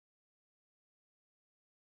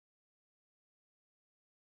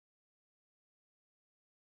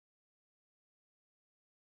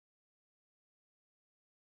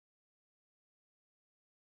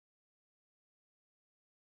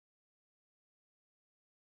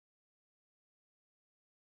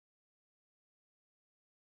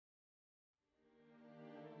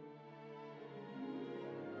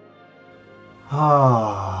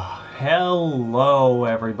Ah, hello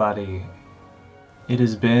everybody. It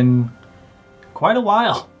has been quite a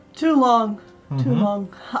while. Too long. Too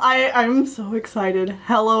long. I'm so excited.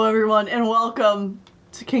 Hello everyone and welcome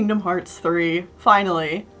to Kingdom Hearts 3.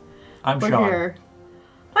 Finally. I'm We're Sean. here.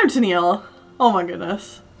 I'm Tennille. Oh my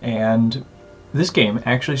goodness. And this game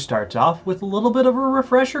actually starts off with a little bit of a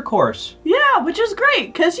refresher course. Yeah, which is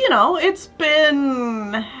great because, you know, it's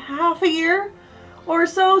been half a year or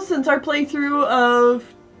so since our playthrough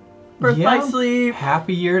of Birth by Sleep. Half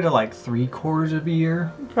a year to like 3/4 of a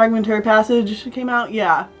year. Fragmentary Passage came out.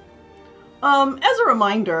 Yeah. As a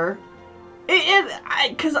reminder,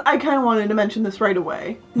 because I kind of wanted to mention this right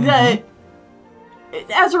away, that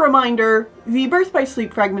as a reminder, the Birth by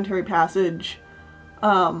Sleep Fragmentary Passage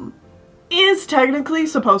is technically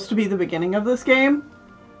supposed to be the beginning of this game.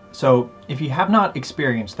 So if you have not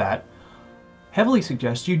experienced that, heavily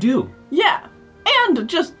suggest you do. Yeah, and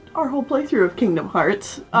just our whole playthrough of Kingdom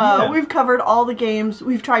Hearts. We've covered all the games.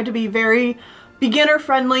 We've tried to be very beginner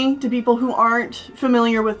friendly to people who aren't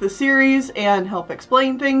familiar with the series and help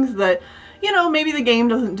explain things that, you know, maybe the game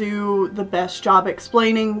doesn't do the best job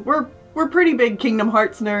explaining. We're pretty big Kingdom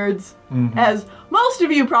Hearts nerds, as most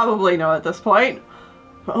of you probably know at this point.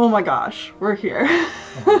 But oh my gosh, we're here.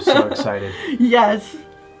 I'm so excited. Yes.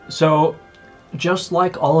 So, just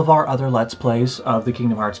like all of our other Let's Plays of the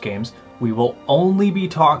Kingdom Hearts games, we will only be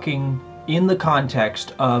talking in the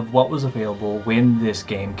context of what was available when this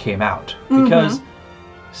game came out. Because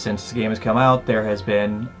since the game has come out, there has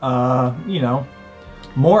been, you know,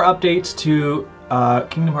 more updates to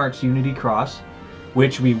Kingdom Hearts Unity Cross,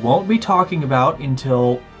 which we won't be talking about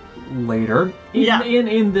until later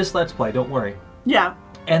in this Let's Play, don't worry. Yeah.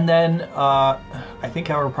 And then, I think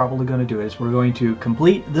how we're probably going to do is we're going to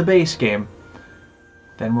complete the base game.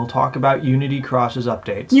 Then we'll talk about Unity Cross's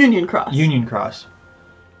updates. Union Cross. Union Cross.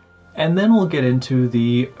 And then we'll get into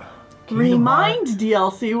the Remind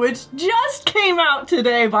DLC, which just came out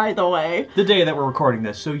today, by the way. The day that we're recording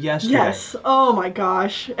this, so yesterday. Yes. Oh my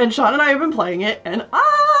gosh. And Sean and I have been playing it, and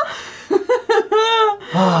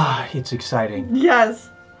It's exciting.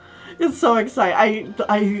 Yes. It's so exciting.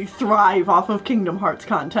 I thrive off of Kingdom Hearts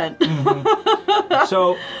content.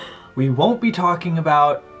 So, we won't be talking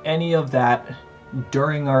about any of that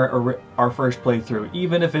during our first playthrough,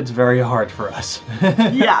 even if it's very hard for us.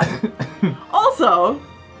 Yeah. Also,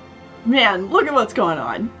 man, look at what's going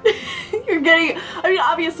on. You're getting, I mean,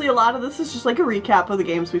 obviously a lot of this is just like a recap of the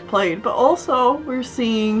games we've played, but also we're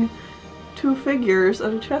seeing two figures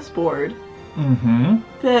at a chessboard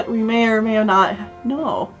that we may or may not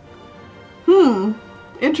know.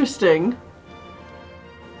 Interesting.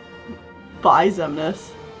 Bye,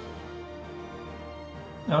 Xemnas.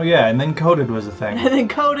 Oh yeah, and then Coded was a thing. And then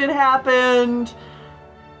Coded happened.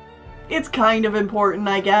 It's kind of important,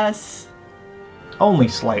 I guess. Only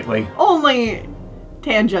slightly. Only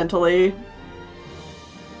tangentially.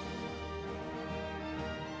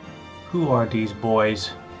 Who are these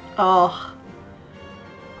boys? Oh,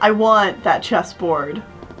 I want that chessboard.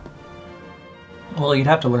 Well, you'd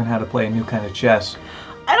have to learn how to play a new kind of chess.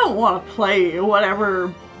 I don't want to play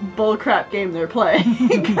whatever bullcrap game they're playing,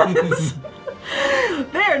 because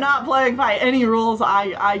they're not playing by any rules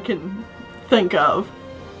I can think of.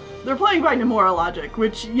 They're playing by Nomura logic,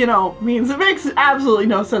 which, you know, means it makes absolutely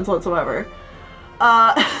no sense whatsoever.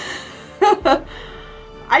 I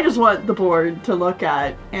just want the board to look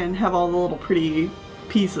at and have all the little pretty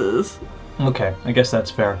pieces. Okay, I guess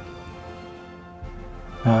that's fair.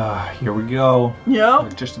 Here we go. Yep. We're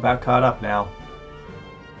just about caught up now.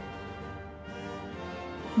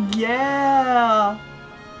 Yeah.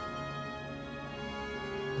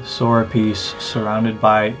 The Sora piece surrounded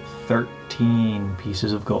by 13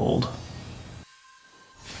 pieces of gold.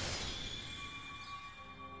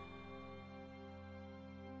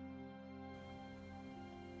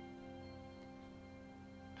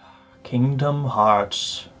 Kingdom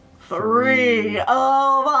Hearts 3.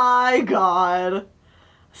 Oh my god.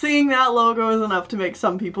 Seeing that logo is enough to make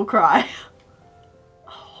some people cry.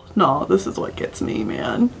 Oh, no, this is what gets me,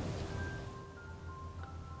 man.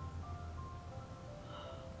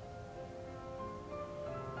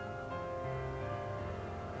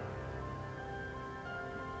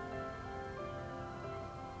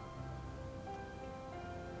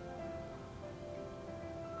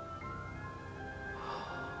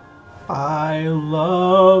 I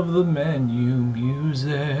love the menu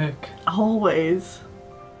music. Always.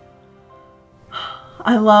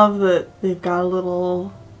 I love that they've got a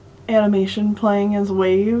little animation playing as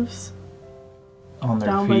waves on their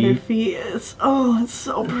down feet. by their feet. It's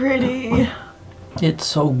so pretty. It's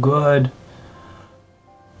so good.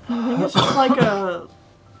 I think it's just like a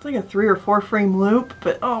It's like a 3 or 4 frame loop,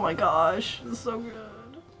 but oh my gosh, it's so good.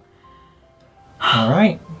 All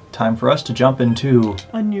right, time for us to jump into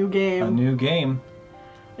a new game. A new game.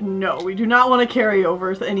 No, we do not want to carry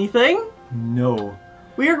over anything. No.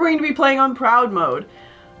 We are going to be playing on Proud Mode.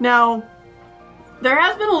 Now, there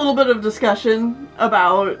has been a little bit of discussion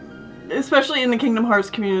about, especially in the Kingdom Hearts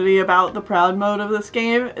community, about the Proud Mode of this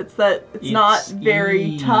game. It's that it's not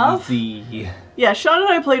very tough. Yeah, Sean and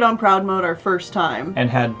I played on Proud Mode our first time. And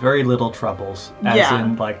had very little troubles, as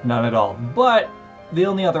in, like, none at all. But the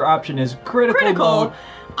only other option is Critical Mode.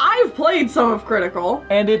 I've played some of Critical.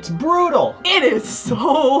 And it's brutal. It is so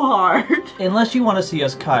hard. Unless you want to see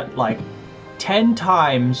us cut, like, 10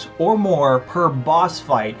 times or more per boss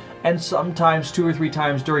fight, and sometimes 2 or 3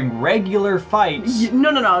 times during regular fights.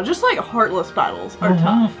 No. Just, like, heartless battles are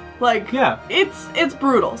tough. Like, yeah. It's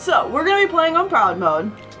brutal. So, we're going to be playing on Proud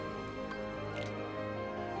Mode.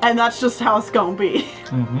 And that's just how it's gonna be.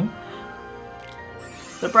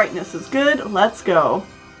 The brightness is good. Let's go.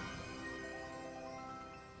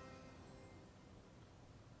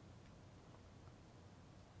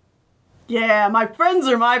 Yeah, my friends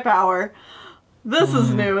are my power. This is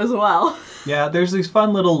new as well. Yeah, there's these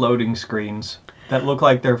fun little loading screens that look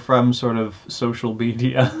like they're from sort of social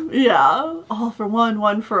media. Yeah, all for one,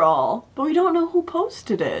 one for all. But we don't know who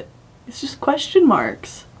posted it. It's just question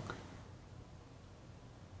marks.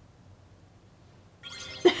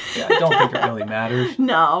 Yeah, I don't think it really matters.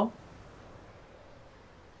 No.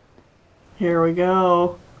 Here we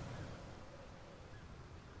go.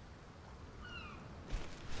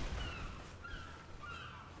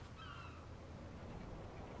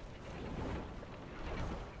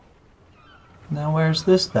 Now where's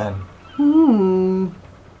this then?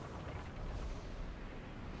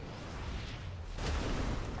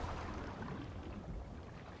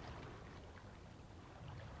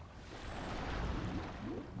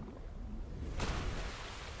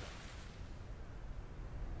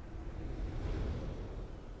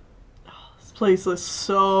 This place is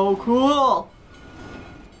so cool.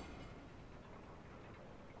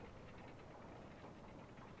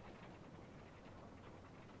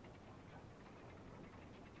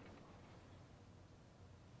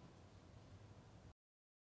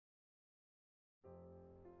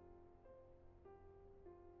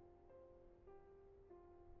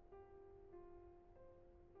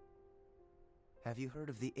 Have you heard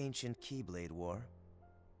of the ancient Keyblade War?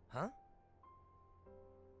 Huh?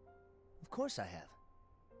 Of course I have.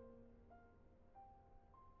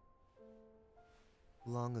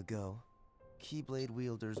 Long ago, Keyblade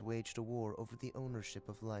wielders waged a war over the ownership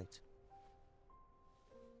of light.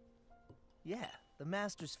 Yeah, the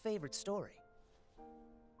Master's favorite story.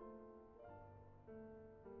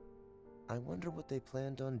 I wonder what they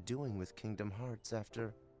planned on doing with Kingdom Hearts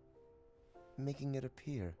after making it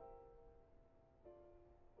appear.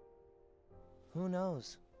 Who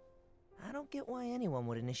knows? I don't get why anyone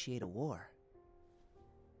would initiate a war.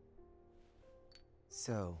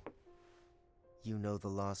 So, you know the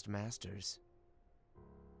Lost Masters?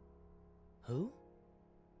 Who?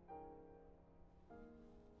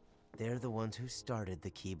 They're the ones who started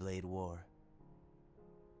the Keyblade War.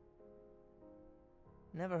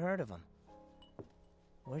 Never heard of them.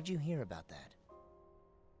 Where'd you hear about that?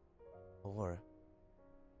 Or,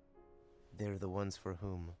 they're the ones for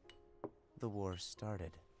whom the war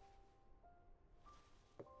started.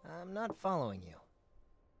 I'm not following you.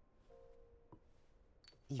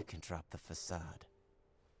 You can drop the facade.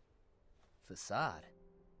 Facade?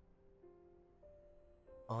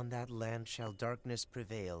 On that land shall darkness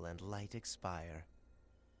prevail and light expire.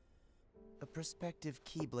 A prospective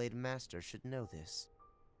Keyblade Master should know this.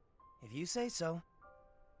 If you say so.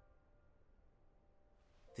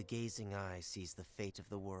 The gazing eye sees the fate of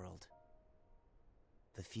the world.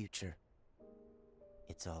 The future.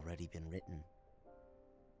 It's already been written.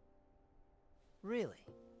 Really?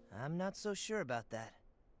 I'm not so sure about that.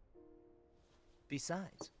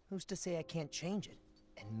 Besides, who's to say I can't change it?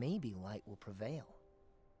 And maybe light will prevail.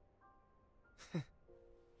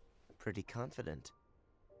 Pretty confident.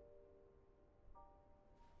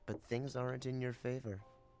 But things aren't in your favor.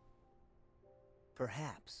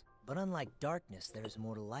 Perhaps, but unlike darkness, there is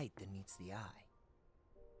more to light than meets the eye.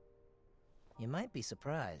 You might be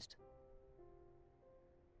surprised.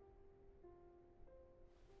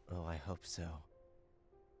 Oh, I hope so.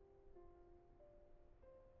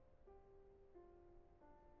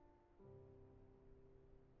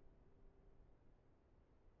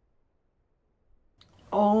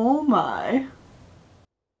 Oh my.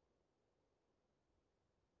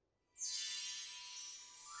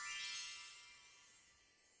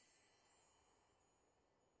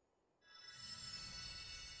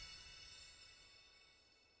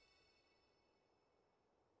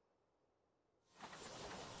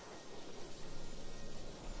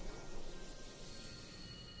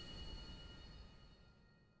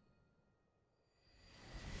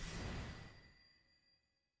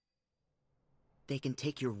 They can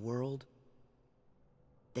take your world.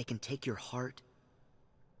 They can take your heart.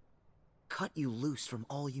 Cut you loose from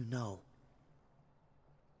all you know.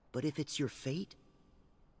 But if it's your fate,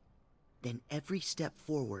 then every step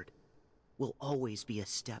forward will always be a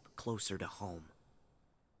step closer to home.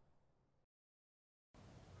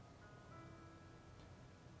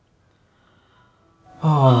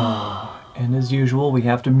 Oh, and as usual, we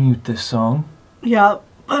have to mute this song. Yeah,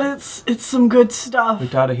 but it's some good stuff.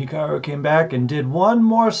 Utada Hikaru came back and did one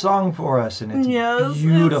more song for us, and it's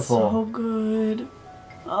beautiful. It's so good.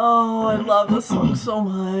 Oh, I love this song so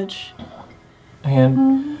much.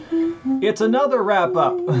 And it's another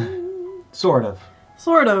wrap-up. Sort of.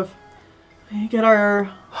 Sort of. We get our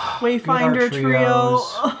Wayfinder trio.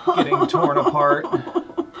 Getting torn apart.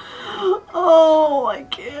 Oh, I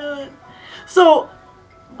can't. So,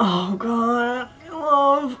 oh god, I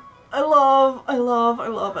love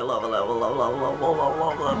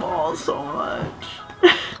them all so much.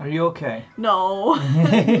 Are you okay? No,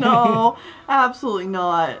 no, absolutely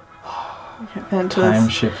not. Time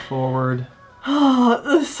shift forward. Oh,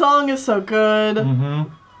 the song is so good.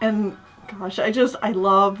 Mm-hmm. And gosh, I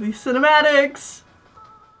love these cinematics.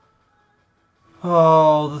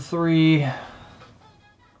 Oh, the three.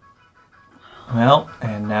 Well,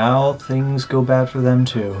 and now things go bad for them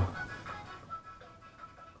too.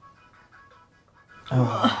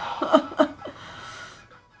 Oh.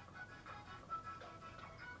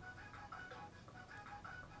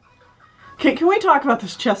 Can we talk about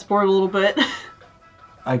this chessboard a little bit?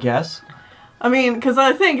 I guess. I mean, because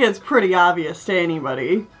I think it's pretty obvious to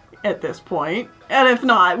anybody at this point. And if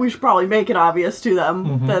not, we should probably make it obvious to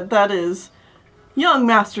them that that is young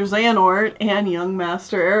Master Xehanort and young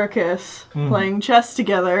Master Ericus playing chess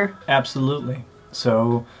together. Absolutely.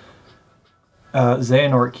 So,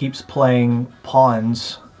 Xehanort keeps playing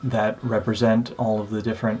pawns that represent all of the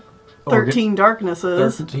different 13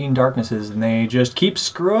 darknesses. 13 darknesses, and they just keep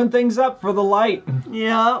screwing things up for the light.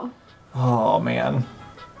 Yeah. Oh, man.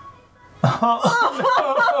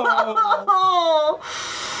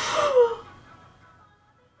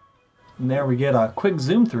 And there we get a quick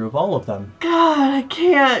zoom through of all of them. God, I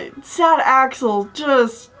can't. Sad Axel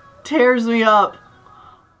just tears me up.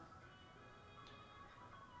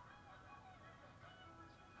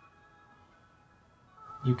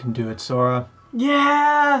 You can do it, Sora.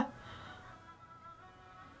 Yeah.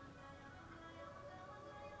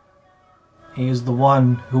 He is the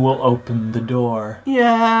one who will open the door.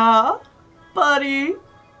 Yeah, buddy.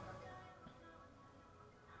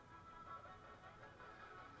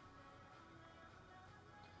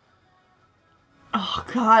 Oh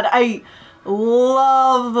god, I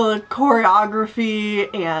love the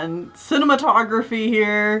choreography and cinematography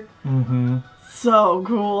here. Mm-hmm. So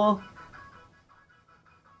cool.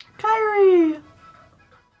 Kyrie!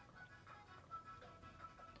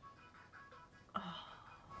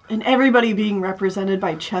 And everybody being represented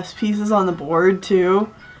by chess pieces on the board,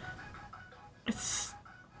 too. It's...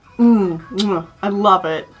 I love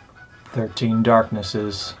it. 13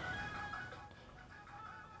 darknesses.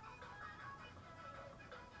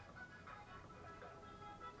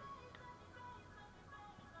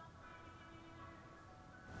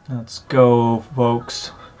 Let's go,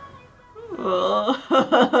 folks.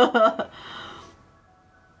 Oh,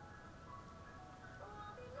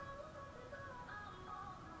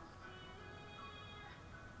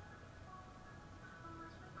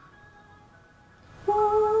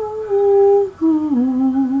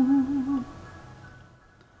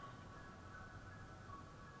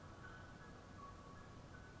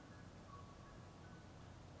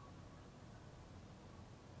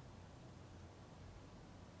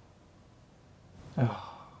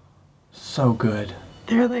 so good.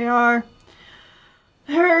 There they are.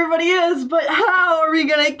 There everybody is, but how are we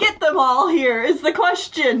gonna get them all here is the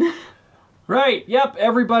question. Right, yep,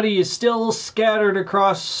 everybody is still scattered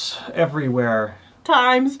across everywhere.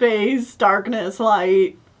 Time, space, darkness,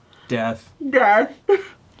 light. Death. Death.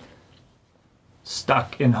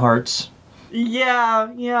 Stuck in hearts.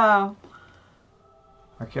 Yeah, yeah.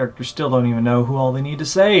 Our characters still don't even know who all they need to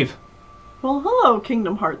save. Well, hello,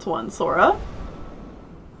 Kingdom Hearts 1, Sora.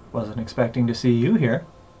 Wasn't expecting to see you here.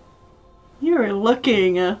 You're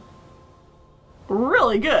looking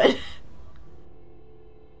really good.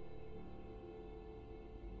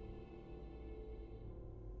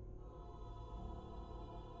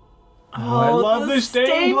 Oh, I love the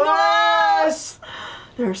stained glass!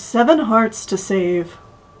 There are 7 hearts to save.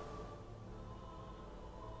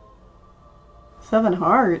 7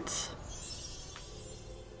 hearts?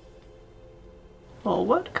 Well,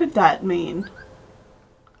 what could that mean?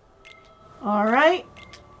 Alright.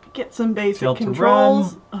 Get some basic Tilt to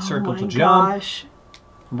controls. run, circle oh to my jump. Gosh.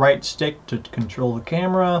 Right stick to control the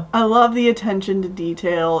camera. I love the attention to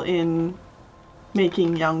detail in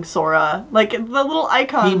making young Sora. Like, the little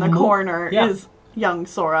icon in the corner is young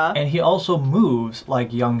Sora. And he also moves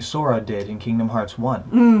like young Sora did in Kingdom Hearts 1.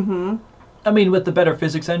 Mm-hmm. I mean, with the better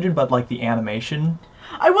physics engine, but like the animation.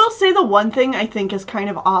 I will say the one thing I think is kind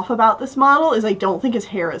of off about this model is I don't think his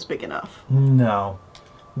hair is big enough. No.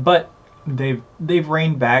 But they've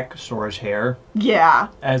reined back Sora's hair. Yeah.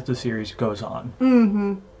 As the series goes on.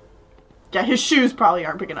 Mm-hmm. Yeah, his shoes probably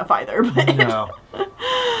aren't big enough either. But No.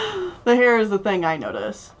 the hair is the thing I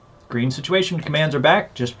notice. Green situation commands are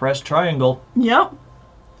back. Just press triangle. Yep.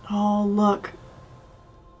 Oh, look.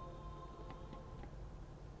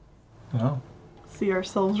 Oh. See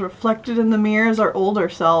ourselves reflected in the mirror as our older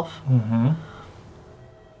self. Mm-hmm.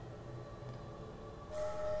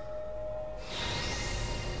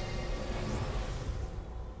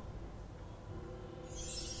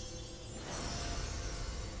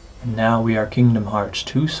 And now we are Kingdom Hearts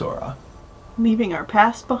 2 Sora. Leaving our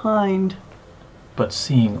past behind. But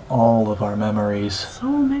seeing all of our memories. So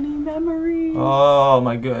many memories. Oh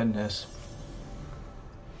my goodness.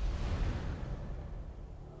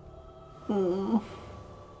 Mm.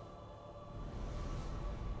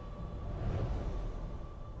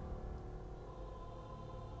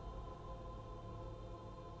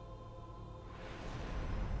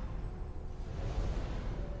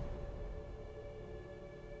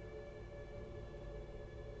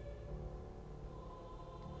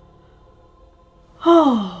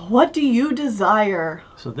 Oh, what do you desire?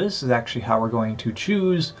 So this is actually how we're going to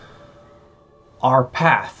choose our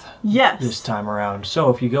path. Yes. This time around.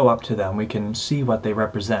 So if you go up to them, we can see what they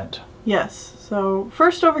represent. Yes. So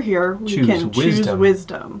first over here, we can choose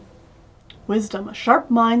wisdom. Wisdom, a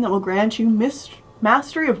sharp mind that will grant you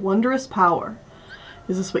mastery of wondrous power.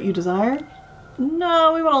 Is this what you desire?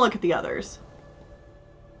 No, we want to look at the others.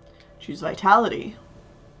 Choose vitality.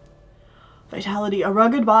 Vitality, a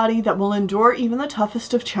rugged body that will endure even the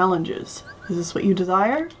toughest of challenges. Is this what you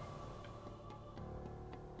desire?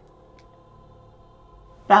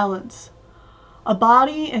 Balance. A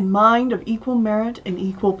body and mind of equal merit and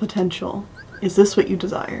equal potential. Is this what you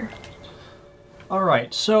desire?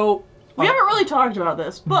 Alright, so... We haven't really talked about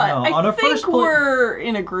this, but No, I think we're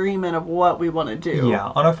in agreement of what we want to do. Yeah,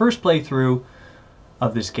 on our first playthrough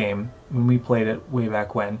of this game, when we played it way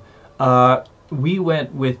back when, we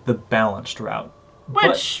went with the balanced route.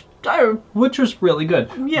 Which was really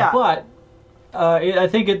good. Yeah. But I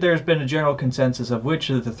think there's been a general consensus of which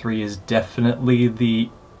of the three is definitely the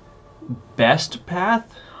best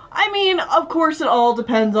path. I mean, of course it all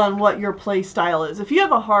depends on what your play style is. If you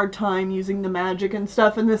have a hard time using the magic and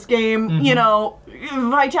stuff in this game, you know,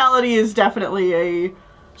 vitality is definitely a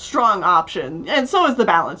strong option. And so is the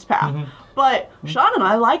balanced path. But Sean and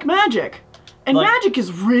I like magic. And magic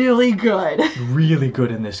is really good. Really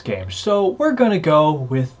good in this game. So we're gonna go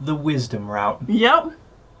with the wisdom route. Yep.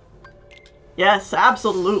 Yes,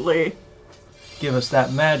 absolutely. Give us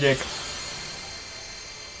that magic.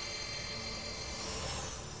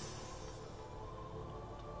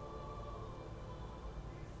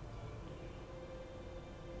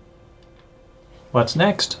 What's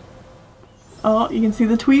next? Oh, you can see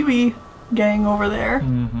the Tweeby gang over there.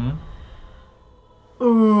 Mm-hmm.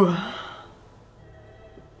 Ooh.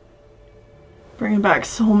 Bringing back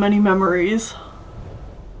so many memories.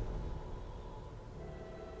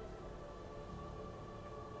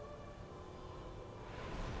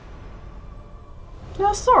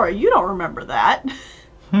 Now, sorry, you don't remember that.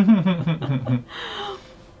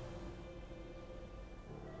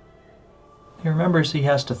 He remembers he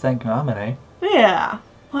has to thank Naminé. Yeah.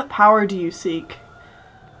 What power do you seek?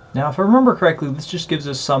 Now, if I remember correctly, this just gives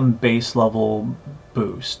us some base level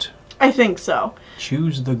boost. I think so.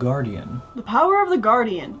 Choose the Guardian. The power of the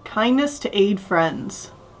Guardian. Kindness to aid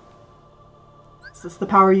friends. Is this the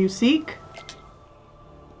power you seek?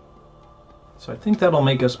 So I think that'll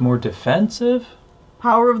make us more defensive.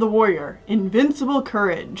 Power of the Warrior. Invincible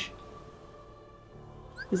courage.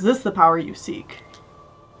 Is this the power you seek?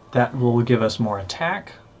 That will give us more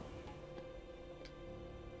attack.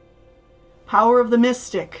 Power of the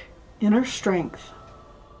Mystic. Inner strength.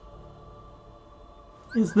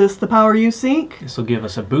 Is this the power you seek? This will give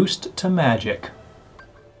us a boost to magic.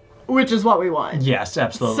 Which is what we want. Yes,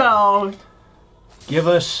 absolutely. So, give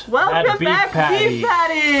us that welcome beef back, patty. Beef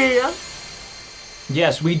Patty!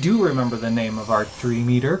 Yes, we do remember the name of our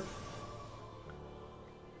 3-meter.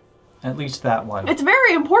 At least that one. It's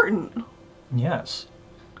very important. Yes.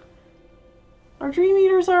 Our Dream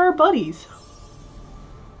Eaters are our buddies.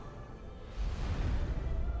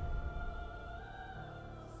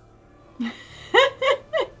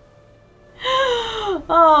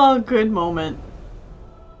 Oh, good moment.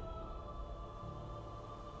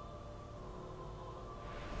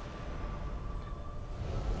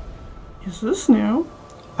 Is this new?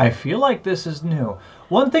 I feel like this is new.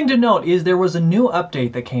 One thing to note is there was a new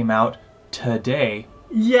update that came out today.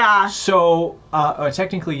 Yeah. So,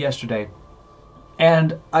 technically yesterday.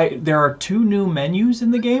 And there are 2 new menus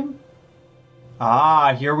in the game.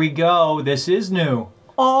 Ah, here we go. This is new.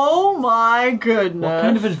 Oh my goodness. What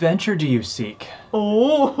kind of adventure do you seek?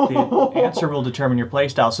 Oh. The answer will determine your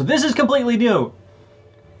playstyle. So this is completely new.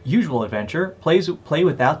 Usual adventure, play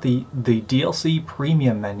without the DLC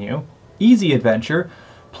premium menu. Easy adventure,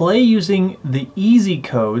 play using the easy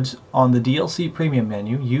codes on the DLC premium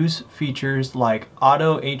menu. Use features like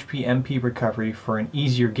auto HP MP recovery for an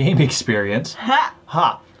easier game experience. Ha!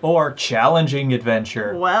 Ha! Or challenging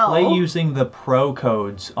adventure. Well. Play using the pro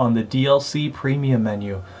codes on the DLC premium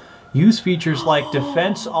menu. Use features like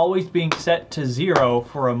defense always being set to 0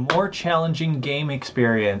 for a more challenging game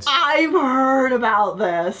experience. I've heard about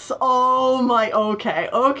this. Oh my, okay,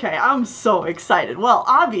 I'm so excited. Well,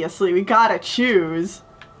 obviously we gotta choose.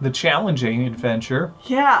 The challenging adventure.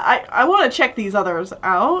 Yeah, I want to check these others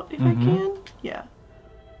out if I can. Yeah.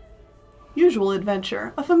 Usual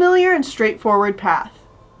adventure, a familiar and straightforward path.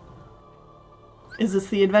 Is this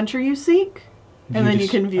the adventure you seek? And then you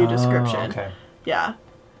can view description. Oh, okay. Yeah.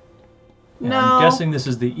 And No. I'm guessing this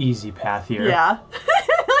is the easy path here. Yeah.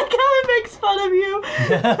 Like how it makes fun of you.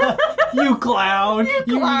 You clown! You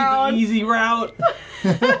clown. need the easy route.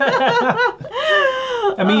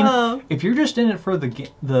 I mean, if you're just in it for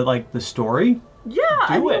the story, Yeah,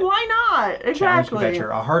 I Do mean, it. why not? challenge Exactly. adventure,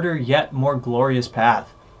 a harder yet more glorious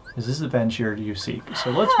path. Is this adventure do you seek?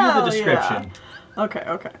 So let's view the Hell description. Yeah.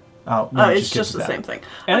 Okay. Oh, no, it It's just gives the that. same thing.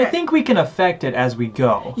 And Okay. I think we can affect it as we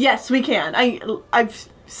go. Yes, we can. I've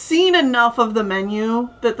seen enough of the menu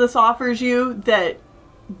that this offers you that,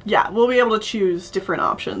 yeah, we'll be able to choose different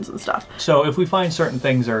options and stuff. So if we find certain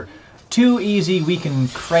things are too easy, we can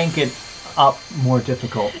crank it up more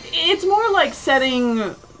difficult. It's more like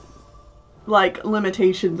setting, like,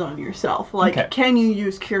 limitations on yourself. Like, Okay. can you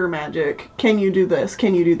use cure magic? Can you do this?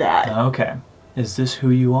 Can you do that? Okay. Is this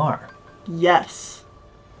who you are? Yes.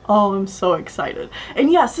 Oh, I'm so excited.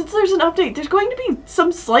 And yeah, since there's an update, there's going to be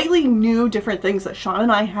some slightly new different things that Sean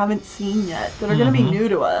and I haven't seen yet that are going to be new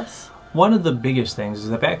to us. One of the biggest things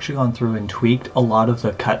is I've actually gone through and tweaked a lot of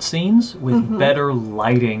the cutscenes with better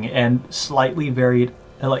lighting and slightly varied,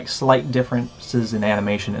 like slight differences in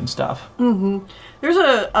animation and stuff. There's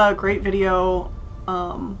a great video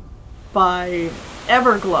by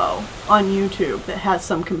Everglow on YouTube that has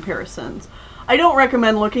some comparisons. I don't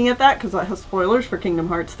recommend looking at that because I have spoilers for Kingdom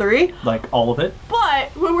Hearts 3. Like all of it.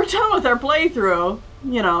 But when we're done with our playthrough,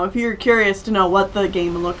 you know, if you're curious to know what the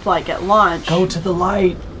game looked like at launch. Go to the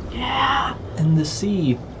light Yeah. and the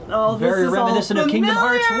sea. Oh, this Very is reminiscent all of Kingdom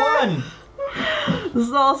Hearts familiar. 1. This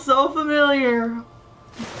is all so familiar.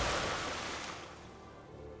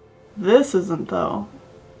 This isn't, though.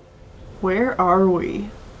 Where are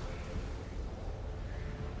we?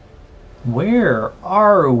 Where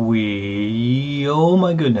are we? Oh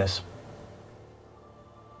my goodness.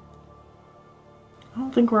 I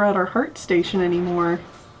don't think we're at our heart station anymore.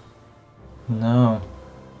 No.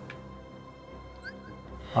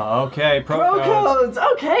 Okay, pro codes. codes!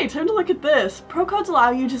 Okay, time to look at this. Pro codes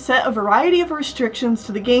allow you to set a variety of restrictions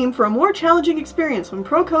to the game for a more challenging experience. When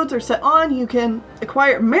pro codes are set on, you can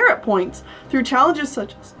acquire merit points through challenges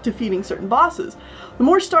such as defeating certain bosses. The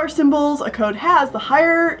more star symbols a code has, the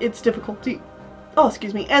higher its difficulty. Oh,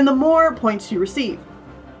 excuse me, and the more points you receive.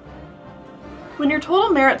 When your total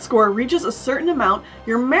merit score reaches a certain amount,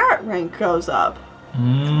 your merit rank goes up.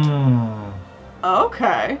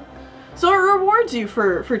 Okay. So it rewards you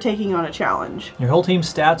for taking on a challenge. Your whole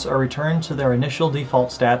team's stats are returned to their initial default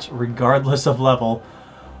stats regardless of level.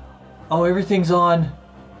 Oh, everything's on.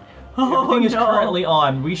 Everything is currently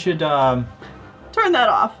on. We should, Turn that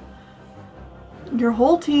off. Your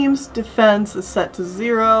whole team's defense is set to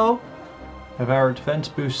 0. If our defense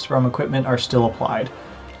boosts from equipment are still applied.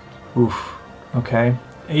 Oof. Okay.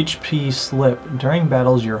 HP slip. During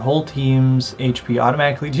battles, your whole team's HP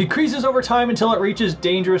automatically decreases over time until it reaches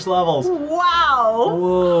dangerous levels. Wow!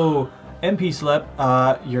 Whoa. MP slip.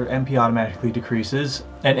 Your MP automatically decreases.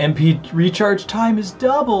 And MP recharge time is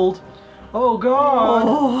doubled. Oh god.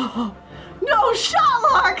 Oh. No, shot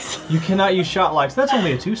locks! You cannot use shot locks. That's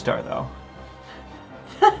only a 2-star though.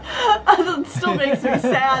 That still makes me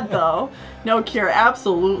sad though. No cure,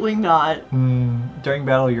 absolutely not. During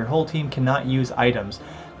battle, your whole team cannot use items.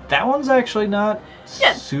 That one's actually not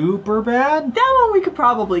super bad. That one we could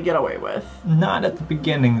probably get away with. Not at the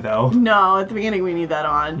beginning though. No, at the beginning we need that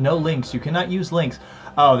on. No links. You cannot use links.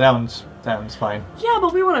 Oh, that one's fine. Yeah,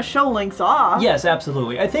 but we want to show Link's off. Yes,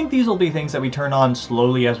 absolutely. I think these will be things that we turn on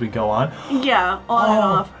slowly as we go on. Yeah, on and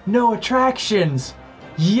off. No attractions!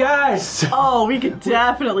 Yes! Oh, we could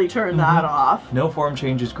definitely turn that off. No form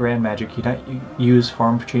changes, grand magic. You don't use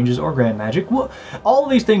form changes or grand magic. Well, all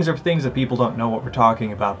of these things are things that people don't know what we're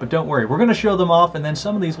talking about, but don't worry. We're going to show them off, and then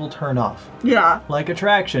some of these will turn off. Yeah. Like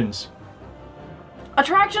attractions.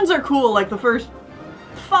 Attractions are cool, like the first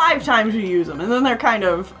 5 times you use them, and then they're kind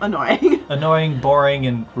of annoying. Annoying, boring,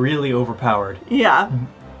 and really overpowered. Yeah.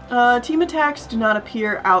 Team attacks do not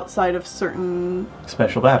appear outside of certain...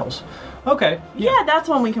 Special battles. Okay. Yeah, that's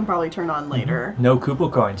one we can probably turn on later. No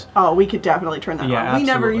Koopa coins. Oh, we could definitely turn that on. We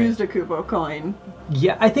never absolutely. used a Koopa coin.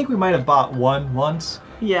 Yeah, I think we might have bought one once.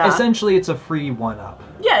 Yeah. Essentially, it's a free one-up.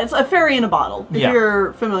 Yeah, it's a fairy in a bottle, if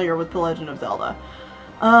you're familiar with The Legend of Zelda.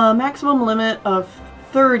 Maximum limit of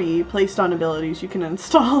 30 placed on abilities you can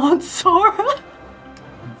install on Sora.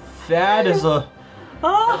 That is a...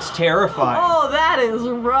 That's terrifying. Oh, that is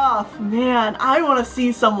rough. Man, I want to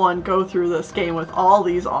see someone go through this game with all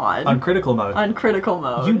these on. On critical mode. On critical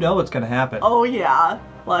mode. You know what's going to happen. Oh, yeah.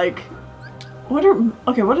 Like, what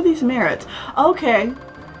are these merits? Okay.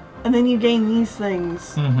 And then you gain these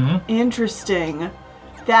things. Interesting.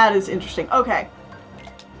 That is interesting. Okay.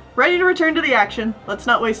 Ready to return to the action. Let's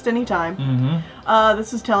not waste any time.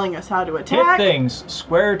 This is telling us how to attack. Hit things.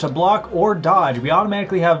 Square to block or dodge. We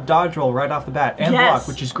automatically have dodge roll right off the bat. And block,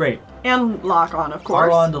 which is great. And lock on, of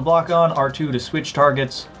course. R1 to block on, R2 to switch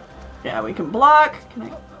targets. Yeah, we can block. Can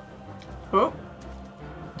I... Oh.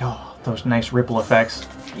 Oh, those nice ripple effects.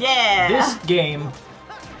 Yeah. This game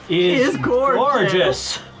is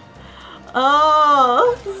gorgeous.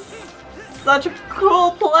 Oh, such a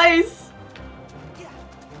cool place.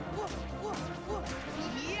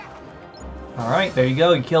 Alright, there you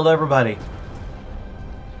go. You killed everybody.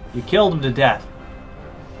 You killed them to death.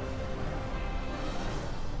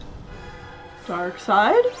 Dark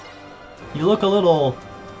side? You look a little...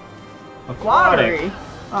 watery.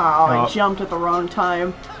 Oh, I jumped at the wrong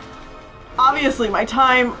time. Obviously, my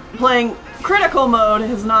time playing critical mode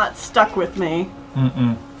has not stuck with me.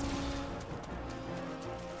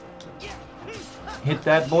 Hit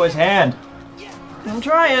that boy's hand. I'm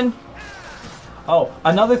trying. Oh,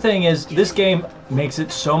 another thing is this game makes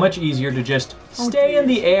it so much easier to just stay in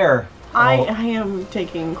the air. I am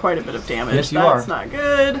taking quite a bit of damage. Yes, you That's are. not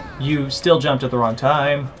good. You still jumped at the wrong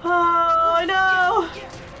time. Oh, no.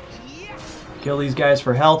 Kill these guys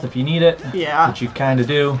for health if you need it. Yeah. Which you kind of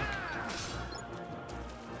do.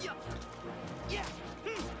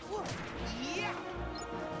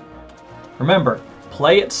 Remember,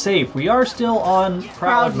 play it safe. We are still on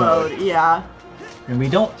crowd mode. Yeah. And we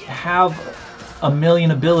don't have a million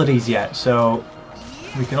abilities yet, so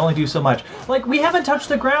we can only do so much. Like, we haven't touched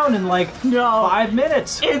the ground in like 5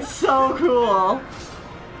 minutes. It's so cool.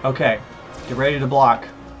 Okay, get ready to block.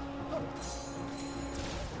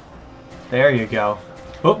 There you go.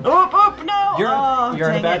 Oop. Oop, oop, no! You're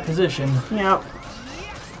in a bad position. Yep.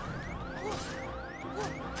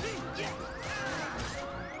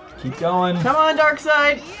 Keep going. Come on, dark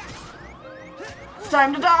side. It's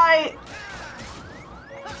time to die.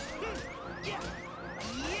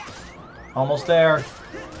 Almost there.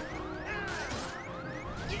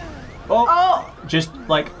 Oh! Just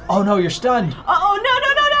like, oh no, you're stunned. Oh, no,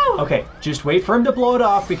 no, no, no! Okay, just wait for him to blow it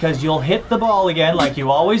off because you'll hit the ball again like you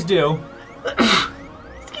always do.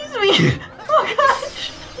 Excuse me. Oh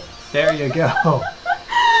gosh. There you go. I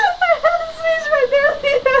had to sneeze right there.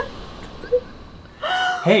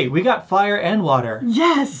 Hey, we got fire and water.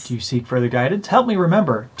 Yes. Do you seek further guidance? Help me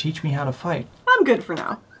remember. Teach me how to fight. I'm good for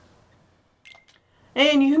now.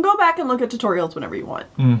 And you can go back and look at tutorials whenever you want.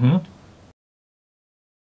 Mm-hmm.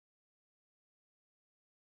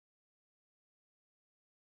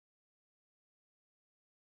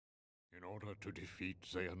 In order to defeat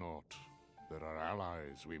Xehanort, there are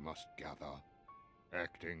allies we must gather,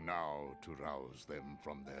 acting now to rouse them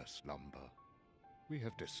from their slumber. We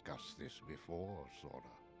have discussed this before,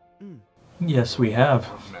 Sora. Yes, we have.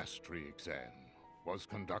 The mastery exam was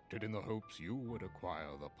conducted in the hopes you would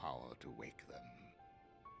acquire the power to wake them.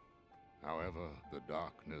 However, the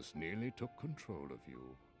darkness nearly took control of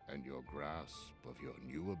you, and your grasp of your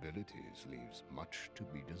new abilities leaves much to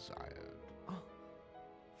be desired.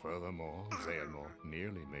 Furthermore, Xehanort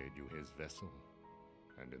nearly made you his vessel,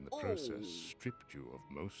 and in the process stripped you of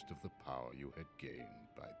most of the power you had gained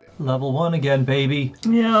by then. Level 1 again, baby.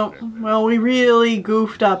 Yeah, well, we really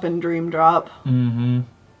goofed up in Dream Drop. Mm-hmm.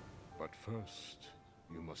 But first,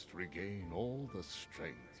 you must regain all the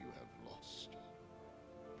strength you have lost.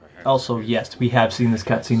 Also, yes, we have seen this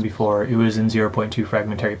cutscene before. It was in 0.2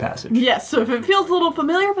 Fragmentary Passage. Yes, so if it feels a little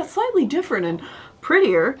familiar but slightly different and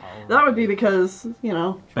prettier, that would be because, you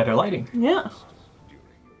know... Better lighting. Yeah.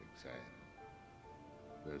 During your exam,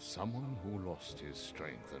 there's someone who lost his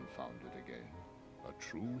strength and found it again. A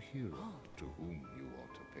true hero to whom you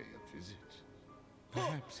ought to pay a visit.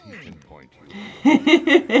 Perhaps he can point you.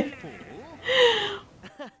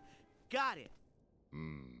 Got it.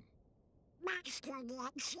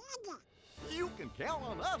 You can count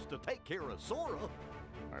on us to take care of Sora.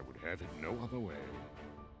 I would have it no other way.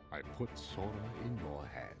 I put Sora in your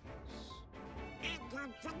hands. And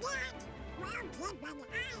don't forget, we'll keep an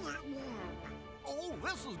eye on you. Oh,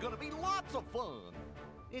 this is gonna be lots of fun.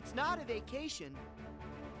 It's not a vacation.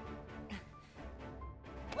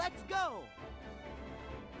 Let's go.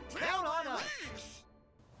 Count on us.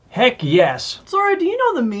 Heck yes! Sora, do you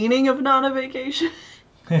know the meaning of not a vacation?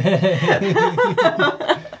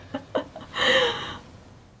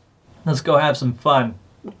 Let's go have some fun.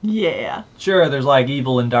 Yeah. Sure, there's like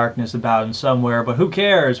evil and darkness about him somewhere, but who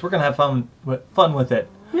cares? We're gonna have fun with it.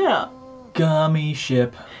 Yeah. Gummy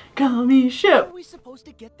ship. Gummy How ship. are we supposed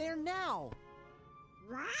to get there now?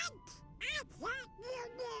 What? I thought you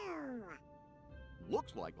knew.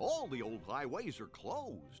 Looks like all the old highways are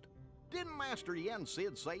closed. Didn't Master Yen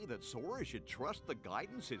Sid say that Sora should trust the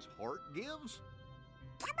guidance his heart gives?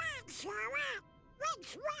 Come on, Sora.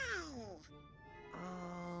 Which way?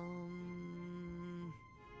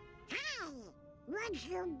 Hey, would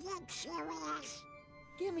you get serious?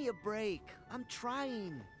 Give me a break. I'm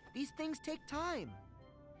trying. These things take time.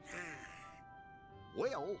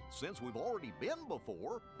 Well, since we've already been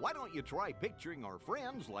before, why don't you try picturing our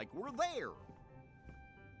friends like we're there?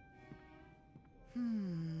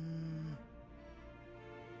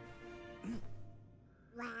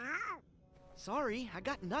 Well, Sorry, I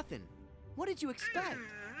got nothing. What did you expect?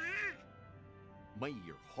 May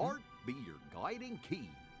your heart be your guiding key.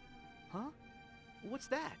 Huh? What's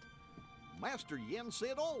that? Master Yen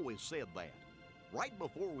Sid always said that, right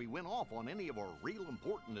before we went off on any of our real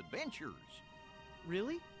important adventures.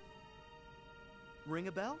 Really? Ring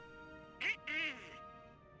a bell?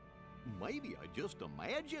 Maybe I just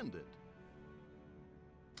imagined it.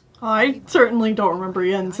 I certainly don't remember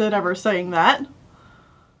Yen Sid ever saying that.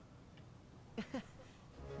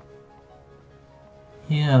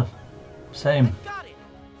 Yeah, same. Got it!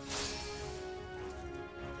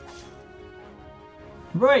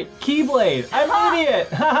 Right, Keyblade! I'm an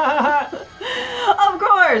idiot! Of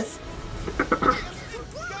course!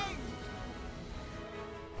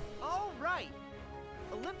 All right!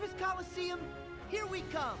 Olympus Coliseum, here we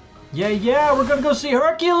come! Yeah, we're gonna go see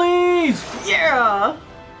Hercules! Yeah!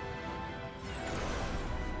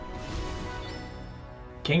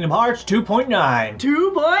 Kingdom Hearts 2.9.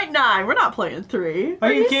 2.9. We're not playing 3.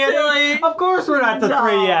 Are you kidding? Silly? Of course we're not the 3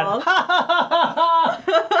 yet. No.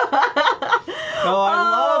 Oh, I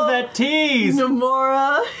love that tease.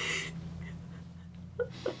 Nomura.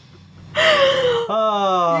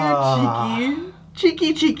 Oh.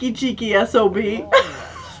 You're cheeky SOB.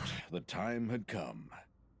 The time had come.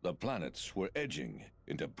 The planets were edging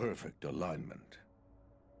into perfect alignment.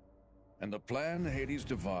 And the plan Hades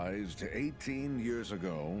devised 18 years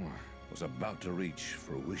ago was about to reach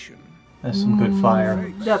fruition. That's some good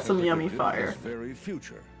fire. That's some yummy fire. His very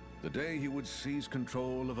future, the day he would seize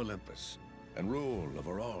control of Olympus and rule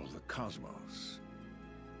over all the cosmos.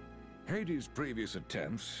 Hades' previous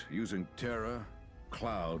attempts, using Terra,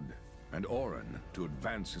 Cloud, and Auron to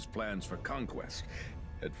advance his plans for conquest,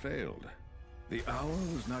 had failed. The hour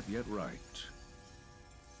was not yet right.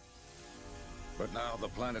 But now the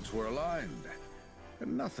planets were aligned,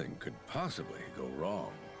 and nothing could possibly go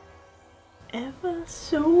wrong. Ever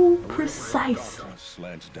so precise. Darkness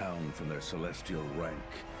slants down from their celestial rank,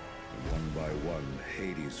 and one by one,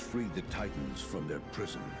 Hades freed the Titans from their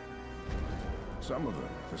prison. Some of them,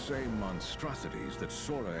 the same monstrosities that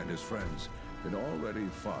Sora and his friends had already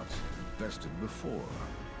fought and bested before.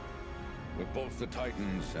 With both the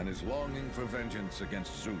Titans and his longing for vengeance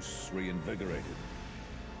against Zeus reinvigorated,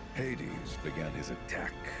 Hades began his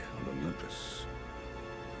attack on Olympus.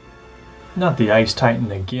 Not the Ice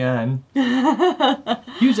Titan again.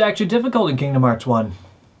 He was actually difficult in Kingdom Hearts 1.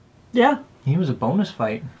 Yeah. He was a bonus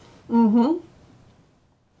fight. Mm-hmm.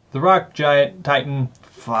 The Rock Giant Titan,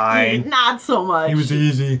 fine. Not so much. He was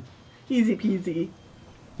easy. Easy peasy.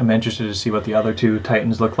 I'm interested to see what the other two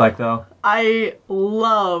Titans look like, though. I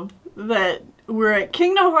love that we're at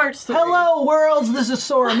Kingdom Hearts 3. Hello, worlds! This is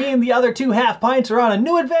Sora. Me and the other two half-pints are on a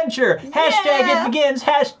new adventure. Hashtag it begins.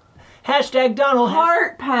 Hashtag Donald.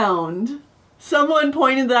 Heart pound. Someone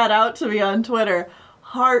pointed that out to me on Twitter.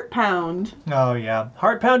 Heart Pound. Oh, yeah.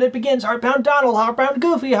 Heart Pound it begins. Heart Pound Donald. Heart Pound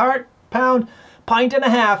Goofy. Heart Pound pint and a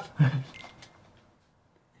half.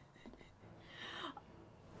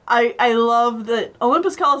 I love that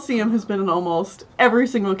Olympus Coliseum has been in almost every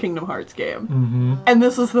single Kingdom Hearts game. And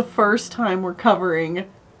this is the first time we're covering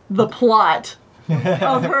the plot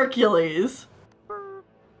of Hercules.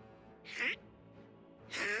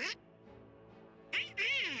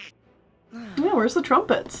 Yeah, where's the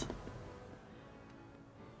trumpets?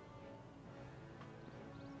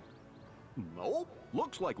 Nope.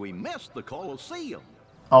 Looks like we missed the Colosseum.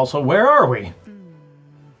 Also, where are we?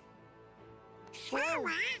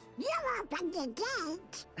 Sora, you opened the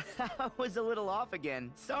gate. I was a little off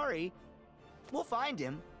again. Sorry. We'll find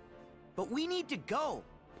him. But we need to go.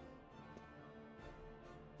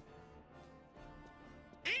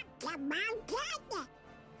 Up the mountain.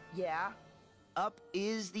 Yeah. Up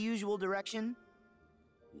is the usual direction.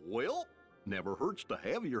 Well, never hurts to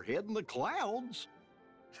have your head in the clouds.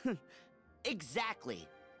 Exactly.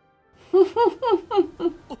 Yeah.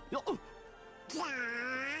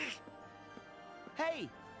 Hey,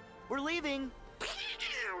 we're leaving.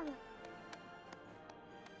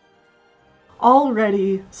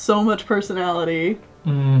 Already so much personality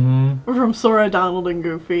from Sora, Donald, and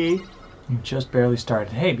Goofy. You just barely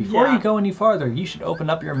started. Hey, before Yeah. you go any farther, you should open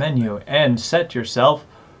up your menu and set yourself.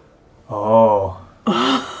 Oh. All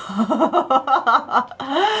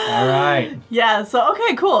right. Yeah, so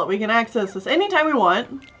okay, cool. We can access this anytime we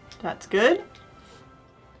want. That's good.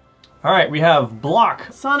 All right, we have block.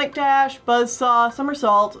 Sonic Dash, Buzzsaw,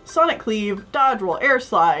 Somersault, Sonic Cleave, Dodge Roll, Air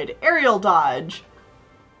Slide, Aerial Dodge.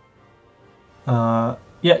 Yeah,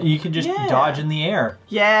 you can just Yeah. dodge in the air.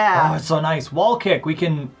 Yeah. Oh, it's so nice. Wall kick. We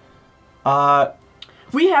can.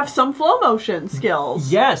 We have some flow motion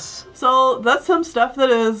skills. Yes. So that's some stuff that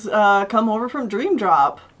has come over from Dream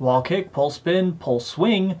Drop. Wall kick, pull spin, pull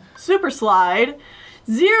swing. Super Slide.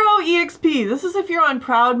 0 EXP. This is if you're on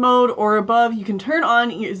Proud mode or above. You can turn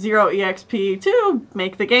on 0 EXP to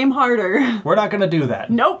make the game harder. We're not going to do that.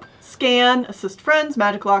 Nope. Scan, assist friends,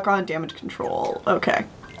 magic lock on, damage control. Okay.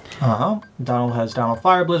 Donald has Donald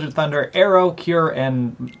Fire, Blizzard Thunder, Arrow, Cure,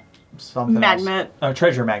 and something Magnet. else.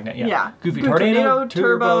 Treasure Magnet, yeah. Yeah. Goofy Goofy Tornado, Tornado,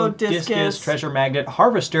 Turbo, Turbo, Discus. Treasure Magnet,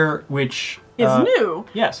 Harvester, which Is new.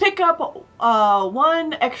 Yes. Pick up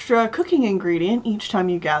one extra cooking ingredient each time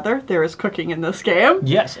you gather. There is cooking in this game.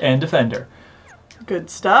 Yes, and Defender. Good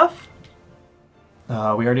stuff. We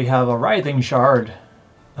already have a Writhing Shard.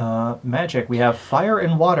 Magic. We have Fire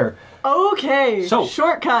and Water. Okay. So,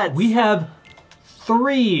 shortcuts. We have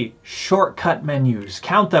 3 shortcut menus.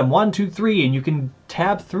 Count them, 1, 2, 3, and you can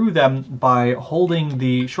tab through them by holding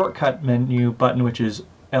the shortcut menu button, which is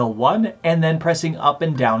L1, and then pressing up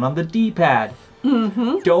and down on the D-pad.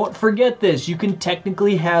 Don't forget this. You can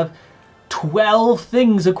technically have 12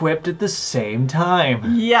 things equipped at the same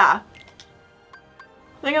time. Yeah.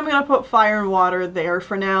 I think I'm gonna put Fire and Water there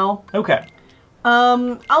for now. Okay.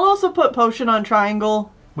 I'll also put Potion on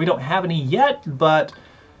Triangle. We don't have any yet, but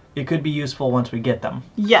it could be useful once we get them.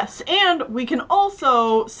 Yes, and we can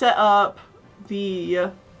also set up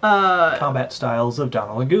the Combat styles of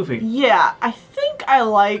Donald and Goofy. Yeah, I think I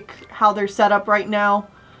like how they're set up right now.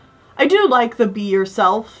 I do like the be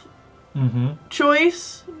yourself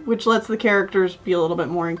choice, which lets the characters be a little bit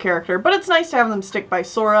more in character. But it's nice to have them stick by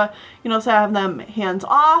Sora. You know, so have them hands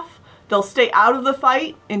off. They'll stay out of the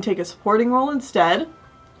fight and take a supporting role instead.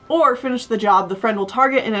 Or finish the job, the friend will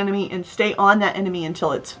target an enemy and stay on that enemy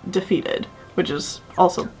until it's defeated, which is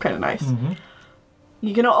also kind of nice.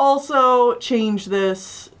 You can also change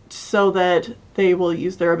this so that they will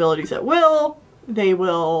use their abilities at will. They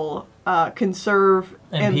will conserve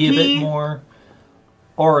MP a bit more.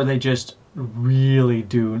 Or they just really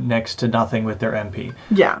do next to nothing with their MP.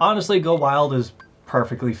 Yeah. Honestly, Go Wild is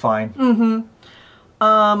perfectly fine.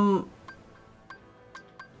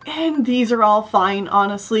 And these are all fine,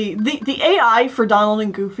 honestly. The AI for Donald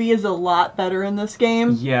and Goofy is a lot better in this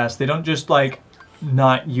game. Yes, they don't just, like,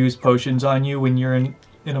 not use potions on you when you're in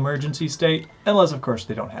an emergency state. Unless, of course,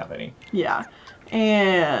 they don't have any. Yeah.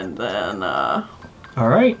 And then, All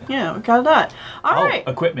right. yeah, we got that. All right.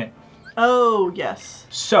 Equipment. Oh, yes.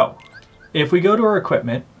 So, if we go to our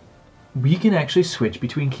equipment, we can actually switch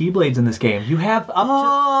between Keyblades in this game. You have up to...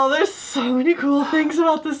 Oh, there's so many cool things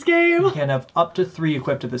about this game. You can have up to 3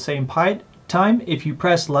 equipped at the same time. If you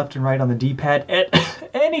press left and right on the D-pad at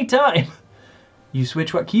any time, you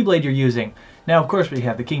switch what Keyblade you're using. Now, of course, we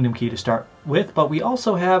have the Kingdom Key to start with, but we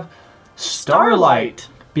also have Starlight.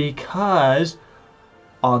 Because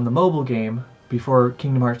on the mobile game, before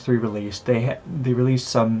Kingdom Hearts 3 released, they released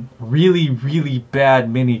some really, really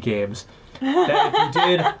bad mini games that if you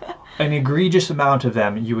did an egregious amount of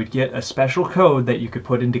them, you would get a special code that you could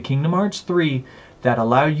put into Kingdom Hearts 3 that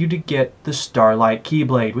allowed you to get the Starlight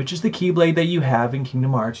Keyblade, which is the Keyblade that you have in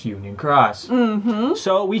Kingdom Hearts Union Cross. Mm-hmm.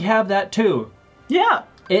 So we have that too. Yeah.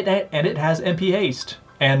 And it has MP Haste.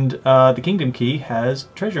 And the Kingdom Key has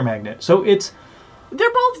Treasure Magnet. So it's...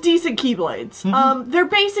 They're both decent Keyblades. Mm-hmm. They're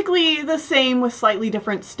basically the same with slightly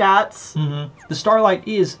different stats. Mm-hmm. The Starlight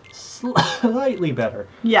is slightly better.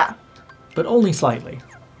 Yeah. But only slightly.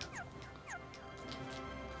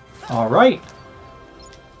 All right.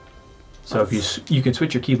 So if you can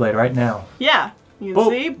switch your Keyblade right now. Yeah. You can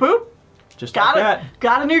see, boop. Just like that.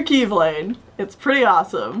 Got a new Keyblade. It's pretty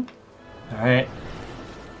awesome. All right.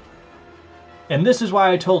 And this is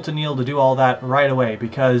why I told Tennille to do all that right away,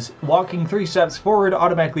 because walking 3 steps forward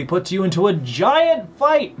automatically puts you into a giant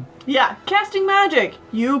fight. Yeah, casting magic.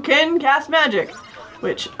 You can cast magic,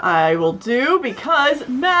 which I will do because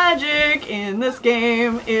magic in this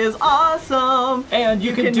game is awesome. And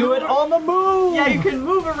you can do it on the move. Yeah, you can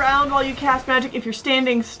move around while you cast magic. If you're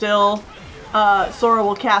standing still, Sora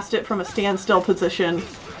will cast it from a standstill position.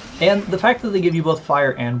 And the fact that they give you both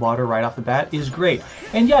fire and water right off the bat is great.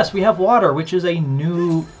 And yes, we have water, which is a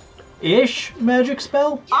new-ish magic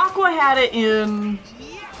spell. Aqua had it in...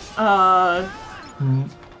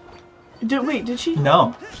 Did she?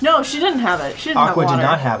 No. No, she didn't have it. She didn't Aqua have water. did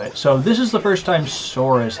not have it. So this is the first time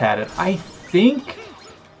Sora's had it. I think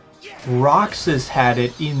Roxas had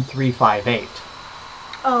it in 358.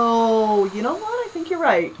 Oh, you know what? I think you're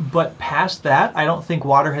right. But past that, I don't think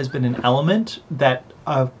water has been an element that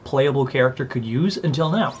a playable character could use until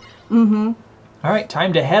now. Mm-hmm. All right,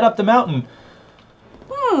 time to head up the mountain.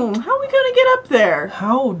 How are we gonna get up there?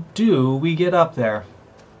 How do we get up there?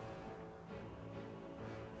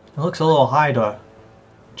 It looks a little high to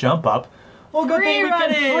jump up. Well, good thing we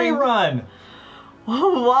can free run.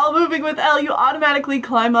 While moving with L, you automatically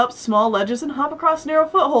climb up small ledges and hop across narrow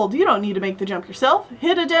foothold. You don't need to make the jump yourself.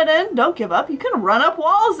 Hit a dead end, don't give up. You can run up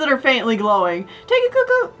walls that are faintly glowing. Take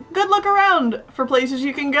a good look around for places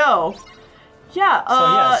you can go. Yeah, so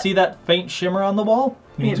yeah, see that faint shimmer on the wall?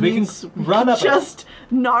 Means we can run up just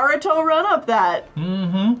Naruto run up that.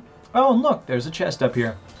 Mm-hmm. Oh, and look, there's a chest up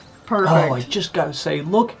here. Perfect. Oh, I just gotta say,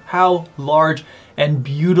 look how large and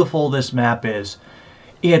beautiful this map is.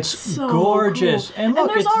 It's so gorgeous. Cool. And look,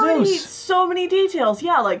 there's it's already Zeus. So many details.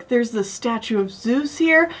 Yeah, like there's the statue of Zeus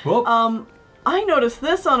here. Whoop. I noticed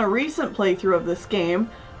this on a recent playthrough of this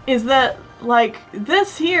game, is that like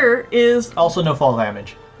this here is also no fall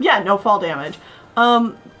damage. Yeah, no fall damage.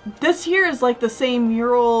 This here is like the same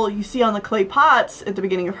mural you see on the clay pots at the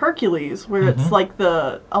beginning of Hercules, where it's like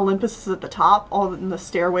the Olympus is at the top, all in the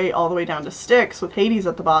stairway all the way down to Styx with Hades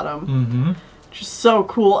at the bottom. Mm-hmm. Just so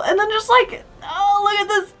cool. And then just like, oh, look at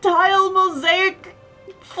this tile mosaic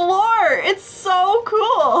floor. It's so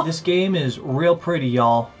cool. This game is real pretty,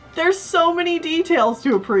 y'all. There's so many details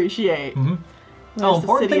to appreciate. Oh,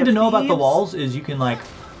 important thing to know about the walls is you can like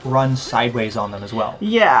run sideways on them as well.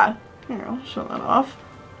 Yeah. Here, I'll show that off.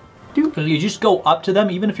 You just go up to them,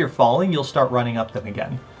 even if you're falling, you'll start running up them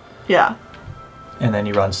again. Yeah. And then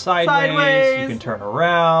you run sideways. You can turn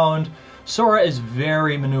around. Sora is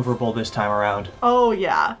very maneuverable this time around. Oh,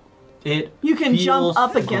 yeah. You can jump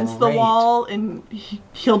up against the wall and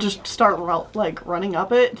he'll just start like running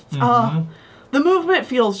up it. The movement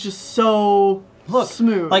feels just so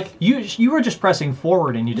smooth. Like you were just pressing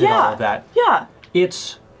forward and you did all of that. Yeah.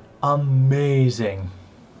 It's amazing.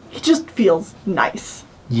 It just feels nice.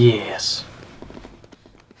 Yes.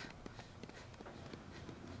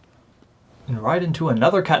 And right into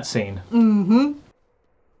another cutscene. Mm-hmm.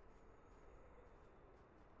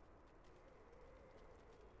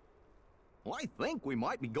 Well, I think we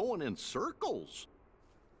might be going in circles.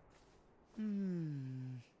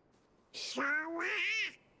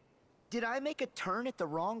 Did I make a turn at the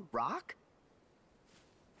wrong rock?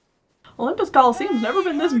 Olympus Coliseum's never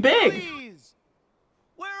been this big.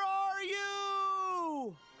 Where are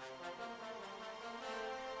you?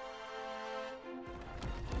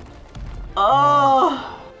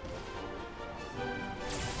 Oh.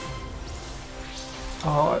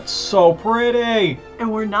 Oh, it's so pretty.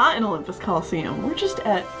 And we're not in Olympus Coliseum. We're just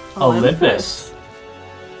at Olympus.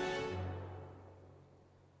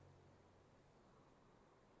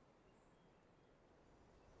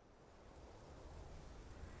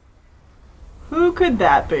 Who could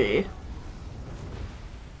that be?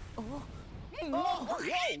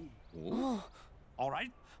 All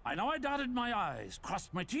right, I know I dotted my I's,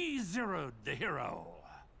 crossed my T's, zeroed the hero.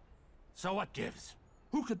 So what gives?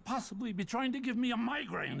 Who could possibly be trying to give me a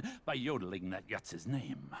migraine by yodeling that Yutz's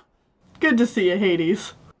name? Good to see you,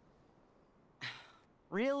 Hades.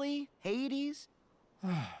 Really? Hades?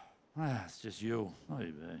 Ah, it's just you.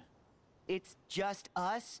 Oy vey. It's just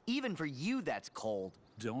us? Even for you, that's cold.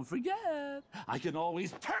 Don't forget, I can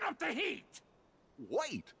always turn up the heat!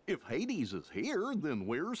 Wait, if Hades is here, then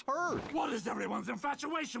where's Herc? What is everyone's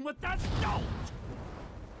infatuation with that stone? No.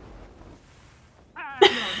 I'm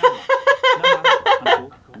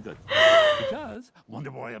cool. I'm good. Because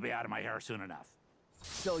Wonder Boy will be out of my hair soon enough.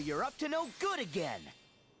 So you're up to no good again.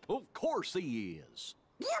 Of course he is.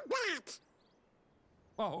 You bet!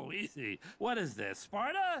 Oh, easy. What is this,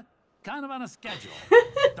 Sparta? Kind of on a schedule.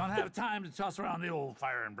 Don't have time to toss around the old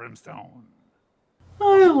fire and brimstone.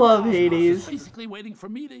 I love Cosmos Hades. is basically waiting for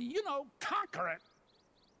me to, conquer it.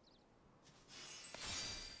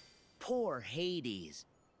 Poor Hades.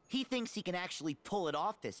 He thinks he can actually pull it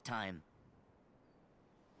off this time.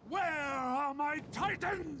 Where are my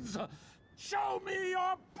titans? Show me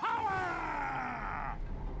your power!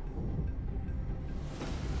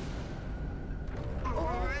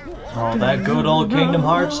 Oh, that good old Kingdom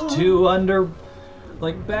Hearts 2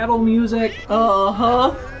 battle music.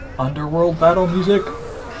 Uh-huh. Underworld battle music.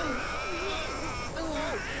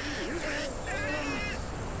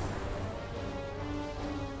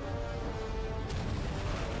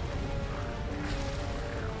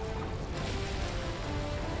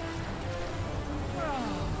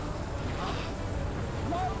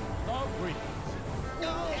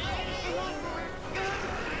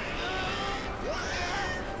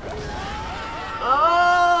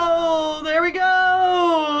 Oh, there we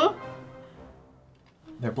go.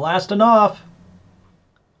 They're blasting off.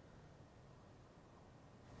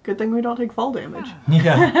 Good thing we don't take fall damage.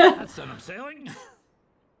 Yeah. That's what I'm sailing.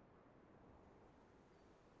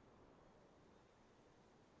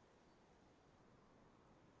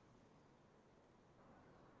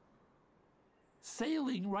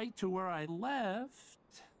 Sailing right to where I left.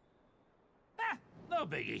 No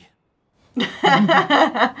biggie.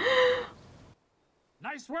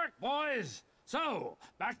 Nice work, boys. So,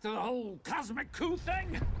 back to the whole cosmic coup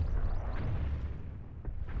thing?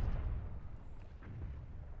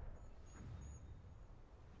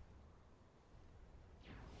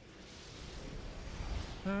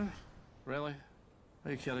 Really?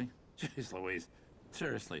 Are you kidding? Jeez Louise.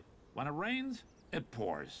 Seriously, when it rains, it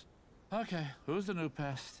pours. Okay, who's the new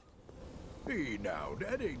pest? Hey now,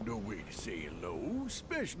 that ain't no way to say hello,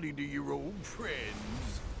 especially to your old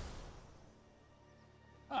friends.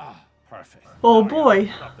 Ah, perfect. Oh Now I gotta boy.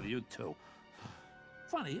 put up with you two.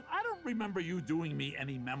 Funny, I don't remember you doing me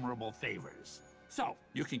any memorable favors. So,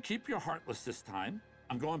 you can keep your heartless this time.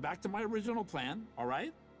 I'm going back to my original plan, all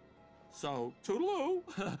right? So, toodaloo.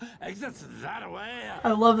 Exits that away.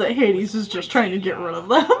 I love that Hades is just trying to get rid of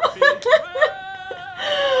them.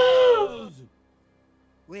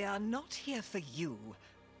 We are not here for you.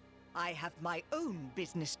 I have my own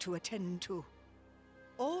business to attend to.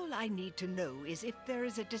 All I need to know is if there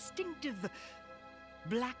is a distinctive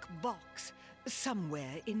black box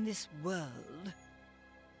somewhere in this world.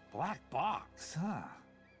 Black box, huh?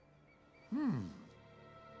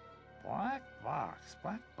 Black box,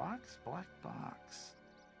 black box, black box.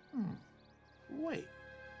 Wait.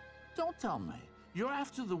 Don't tell me. You're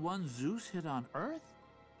after the one Zeus hit on Earth?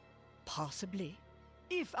 Possibly.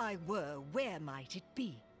 If I were, where might it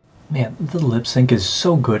be? Man, the lip sync is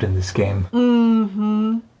so good in this game.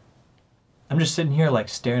 Mm-hmm. I'm just sitting here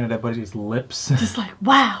staring at everybody's lips. Just like,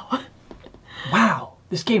 wow. Wow,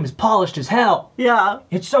 this game is polished as hell. Yeah.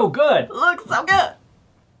 It's so good. Looks so good.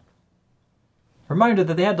 Reminder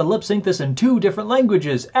that they had to lip sync this in 2 different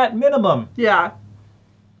languages at minimum. Yeah.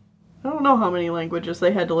 I don't know how many languages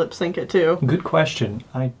they had to lip sync it to. Good question.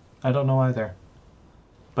 I don't know either.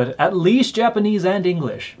 But at least Japanese and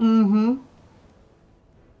English. Mm-hmm.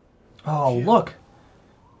 Oh, look.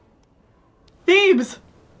 Thebes!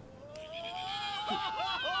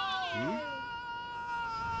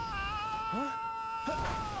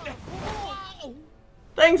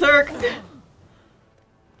 Thanks, Herc.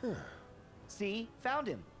 See? Found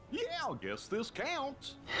him. Yeah, I guess this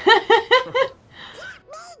counts.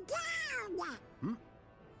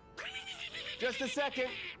 Just a second.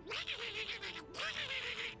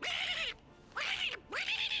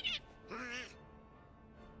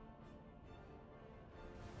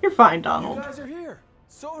 You're fine, Donald. You guys are here.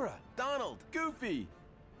 Sora, Donald, Goofy.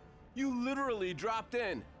 You literally dropped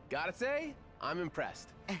in. Gotta say, I'm impressed.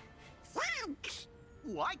 Thanks.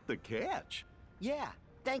 Like the catch. Yeah,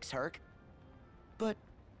 thanks, Herc. But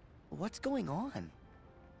what's going on?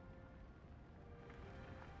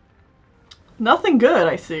 Nothing good,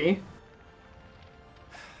 I see.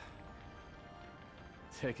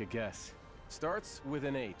 Take a guess. Starts with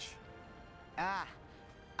an H. Ah,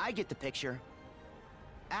 I get the picture.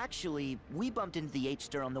 Actually, we bumped into the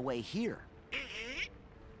H-Stir on the way here.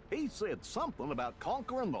 He said something about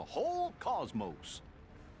conquering the whole cosmos.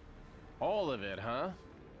 All of it, huh?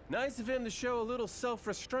 Nice of him to show a little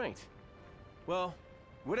self-restraint. Well,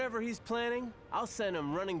 whatever he's planning, I'll send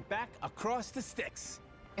him running back across the sticks.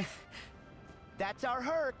 That's our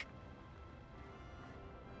Herc.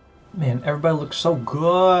 Man, everybody looks so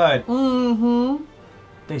good. Mm-hmm.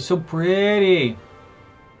 They're so pretty.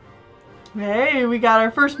 Hey, we got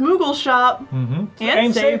our first Moogle shop. Mm-hmm.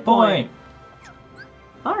 And save point.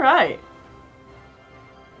 All right.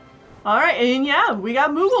 All right, and yeah, we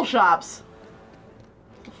got Moogle shops.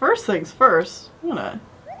 First things first, I'm gonna...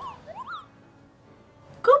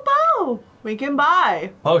 Kupo! We can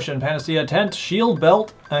buy. Potion, Panacea, Tent, Shield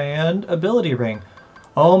Belt, and Ability Ring.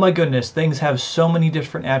 Oh my goodness, things have so many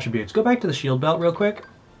different attributes. Go back to the Shield Belt real quick.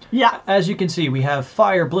 Yeah. As you can see, we have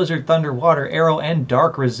Fire, Blizzard, Thunder, Water, Arrow, and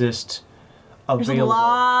Dark Resist available. There's a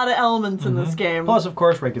lot of elements in this game. Plus, of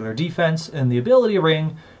course, regular defense, and the Ability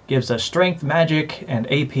Ring gives us Strength, Magic,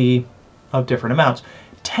 and AP of different amounts.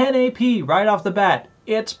 10 AP right off the bat.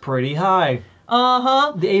 It's pretty high.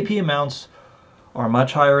 Uh-huh. The AP amounts are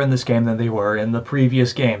much higher in this game than they were in the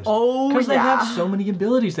previous games. Oh, yeah. Because they have so many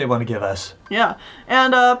abilities they want to give us. Yeah.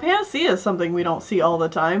 And Panacea is something we don't see all the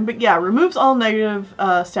time. But yeah, removes all negative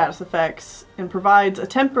status effects and provides a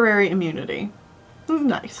temporary immunity.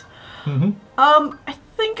 Nice. Mm-hmm. I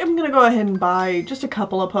think I'm going to go ahead and buy just a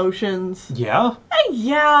couple of potions. Yeah?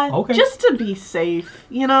 Yeah. Okay. Just to be safe,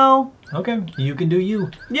 you know? Okay. You can do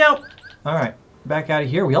you. Yep. All right. Back out of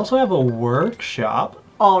here. We also have a workshop.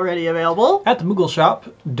 Already available. At the Moogle Shop,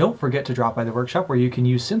 don't forget to drop by the workshop where you can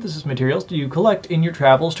use synthesis materials you collect in your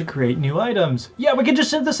travels to create new items. Yeah, we can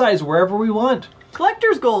just synthesize wherever we want.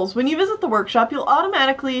 Collector's goals. When you visit the workshop, you'll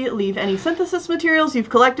automatically leave any synthesis materials you've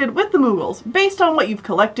collected with the Moogles. Based on what you've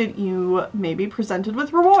collected, you may be presented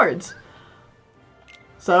with rewards.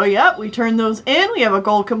 So, yep, we turn those in, we have a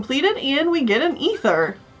goal completed, and we get an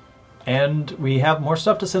ether. And we have more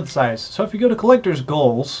stuff to synthesize. So if you go to Collector's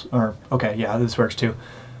Goals, or, okay, yeah, this works too.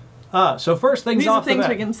 So first things These off are things the bat.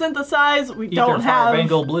 we can synthesize. We Ether, don't Fire have...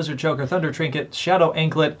 Bangle, Blizzard Choker, Thunder Trinket, Shadow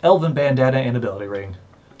Anklet, Elven Bandana, and Ability Ring.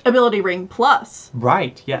 Ability Ring Plus.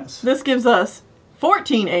 Right, yes. This gives us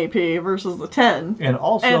 14 AP versus the 10. And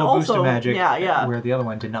also a boost of magic, where the other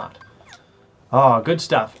one did not. Oh, good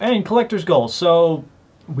stuff. And Collector's Goals. So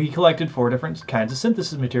we collected 4 different kinds of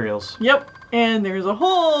synthesis materials. Yep. And there's a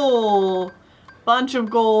whole bunch of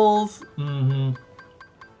goals. Mm-hmm.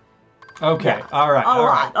 Okay, Yeah. all right.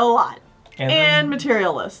 A lot. And And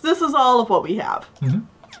material list. This is all of what we have. Mm-hmm.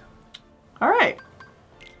 All right.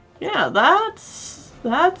 Yeah, that's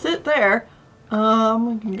it there. We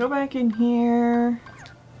can go back in here.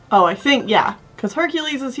 Oh, I think, yeah, because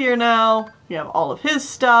Hercules is here now. We have all of his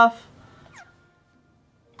stuff.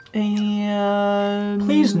 And...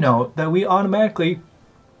 Please note that we automatically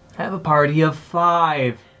have a party of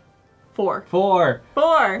 5. 4. 4.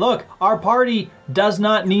 4. Look, our party does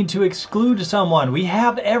not need to exclude someone. We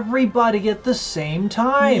have everybody at the same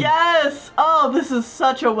time. Yes! Oh, this is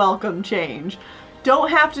such a welcome change.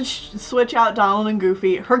 Don't have to switch out Donald and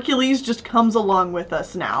Goofy. Hercules just comes along with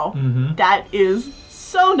us now. Mm-hmm. That is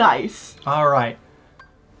so nice. All right.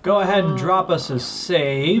 Go ahead and drop us a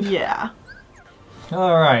save. Yeah.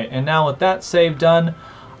 All right, and now with that save done,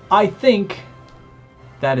 I think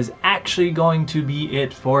that is actually going to be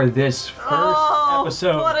it for this first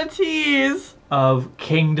episode. What a tease. Of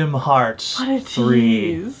Kingdom Hearts What a 3.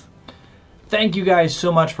 tease. Thank you guys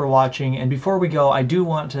so much for watching, and before we go, I do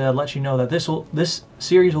want to let you know that this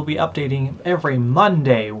series will be updating every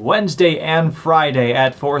Monday, Wednesday, and Friday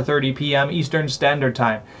at 4:30 p.m. Eastern Standard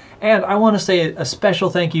Time. And I want to say a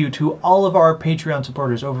special thank you to all of our Patreon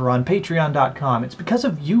supporters over on patreon.com. It's because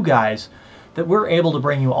of you guys that we're able to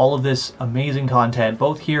bring you all of this amazing content,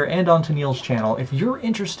 both here and on Tennille's channel. If you're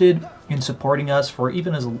interested in supporting us for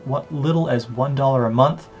even as little as $1 a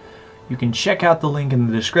month, you can check out the link in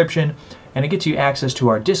the description, and it gets you access to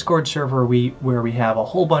our Discord server where we have a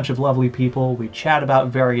whole bunch of lovely people. We chat about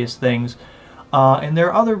various things, and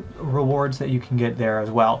there are other rewards that you can get there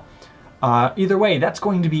as well. Either way, that's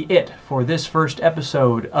going to be it for this first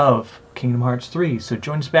episode of Kingdom Hearts 3. So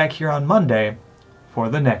join us back here on Monday for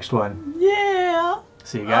the next one. Yeah.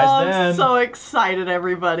 See you guys then. I'm so excited,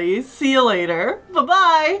 everybody. See you later.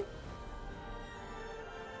 Bye-bye.